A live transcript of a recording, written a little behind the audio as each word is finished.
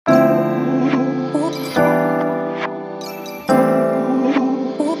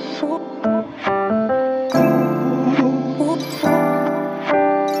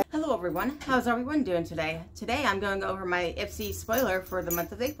How's everyone doing today? Today I'm going over my Ipsy spoiler for the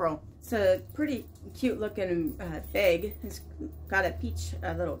month of April. It's a pretty cute looking bag. It's got a peach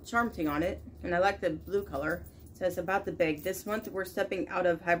little charm thing on it, and I like the blue color. It says about the bag, this month we're stepping out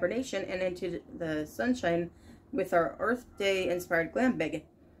of hibernation and into the sunshine with our Earth Day inspired glam bag,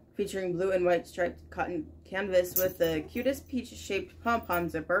 featuring blue and white striped cotton canvas with the cutest peach shaped pom-pom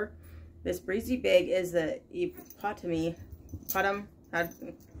zipper. This breezy bag is the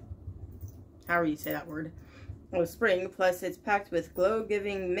however you say that word, of spring, plus it's packed with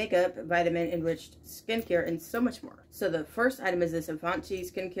glow-giving makeup, vitamin-enriched skincare, and so much more. So the first item is this Avanti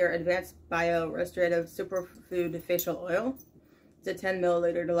Skincare Advanced Bio Restorative Superfood Facial Oil. It's a 10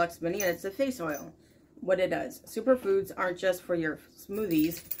 milliliter deluxe mini, and it's a face oil. What it does, superfoods aren't just for your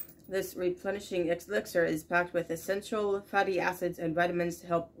smoothies. This replenishing elixir is packed with essential fatty acids and vitamins to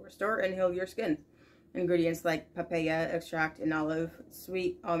help restore and heal your skin. Ingredients like papaya extract and olive,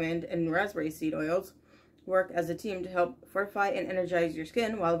 sweet almond, and raspberry seed oils work as a team to help fortify and energize your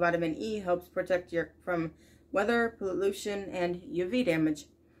skin, while vitamin E helps protect you from weather, pollution, and UV damage.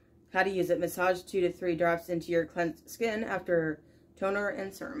 How to use it: massage 2 to 3 drops into your cleansed skin after toner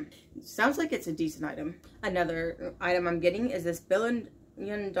and serum. Sounds like it's a decent item. Another item I'm getting is this billion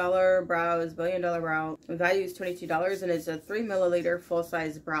dollar brow. The value is $22 and it's a 3 milliliter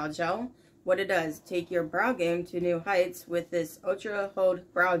full-size brow gel. What it does, take your brow game to new heights with this Ultra Hold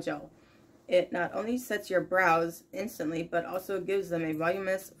Brow Gel. It not only sets your brows instantly, but also gives them a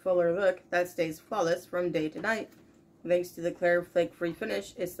voluminous, fuller look that stays flawless from day to night. Thanks to the clear, flake-free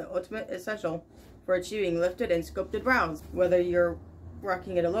finish, it's the ultimate essential for achieving lifted and sculpted brows, whether you're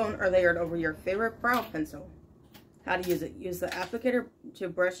rocking it alone or layered over your favorite brow pencil. How to use it: use the applicator to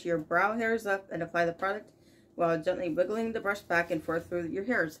brush your brow hairs up and apply the product while gently wiggling the brush back and forth through your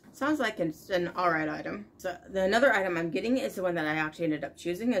hairs. Sounds like it's an alright item. So another item I'm getting is the one that I actually ended up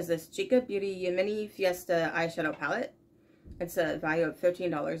choosing, is this Chica Beauty Mini Fiesta eyeshadow palette. It's a value of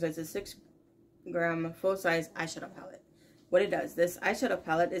 $15. It's a 6-gram full-size eyeshadow palette. What it does, this eyeshadow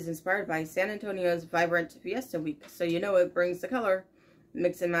palette is inspired by San Antonio's vibrant Fiesta Week, so you know it brings the color.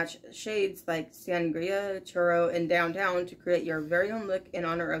 Mix and match shades like Sangria, Churro, and Downtown to create your very own look in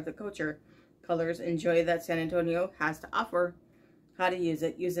honor of the culture, colors, and joy that San Antonio has to offer. How to use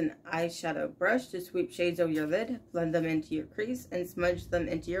it: use an eyeshadow brush to sweep shades over your lid, blend them into your crease, and smudge them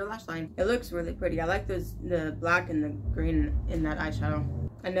into your lash line. It looks really pretty. I like the black and the green in that eyeshadow.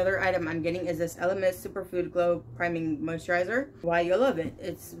 Another item I'm getting is this Elemis Superfood Glow Priming Moisturizer. Why you love it.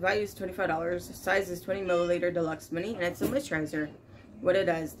 Its value is $25. Size is 20 milliliter deluxe mini, and it's a moisturizer. What it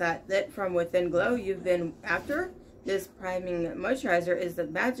does, that lit from within glow you've been after. This priming moisturizer is the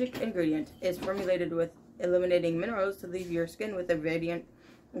magic ingredient. It's formulated with illuminating minerals to leave your skin with a radiant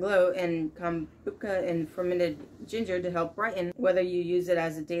glow, and kombucha and fermented ginger to help brighten. Whether you use it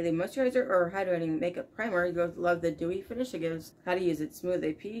as a daily moisturizer or hydrating makeup primer, you'll love the dewy finish it gives. How to use it: smooth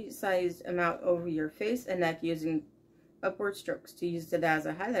a pea-sized amount over your face and neck using upward strokes. To use it as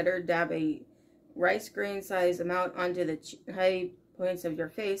a highlighter, dab a rice grain-sized amount onto the high points of your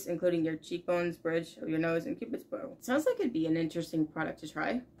face, including your cheekbones, bridge of your nose, and cupid's bow. Sounds like it'd be an interesting product to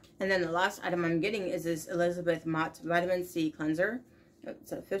try. And then the last item I'm getting is this Elizabeth Mott Vitamin C Cleanser.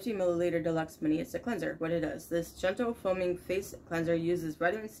 It's a 50 milliliter deluxe mini. It's a cleanser. What it does, this gentle foaming face cleanser uses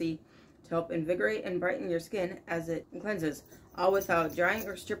vitamin C to help invigorate and brighten your skin as it cleanses, all without drying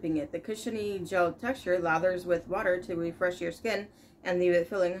or stripping it. The cushiony gel texture lathers with water to refresh your skin and leave it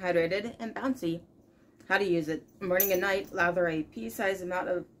feeling hydrated and bouncy. How to use it: morning and night, lather a pea-sized amount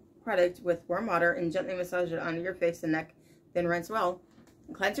of product with warm water and gently massage it onto your face and neck, then rinse well.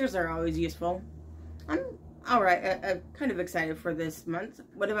 Cleansers are always useful. I'm kind of excited for this month.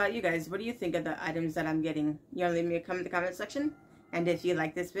 What about you guys? What do you think of the items that I'm getting? You want to leave me a comment in the comment section? And if you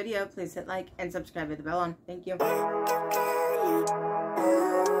like this video, please hit like and subscribe with the bell on. Thank you.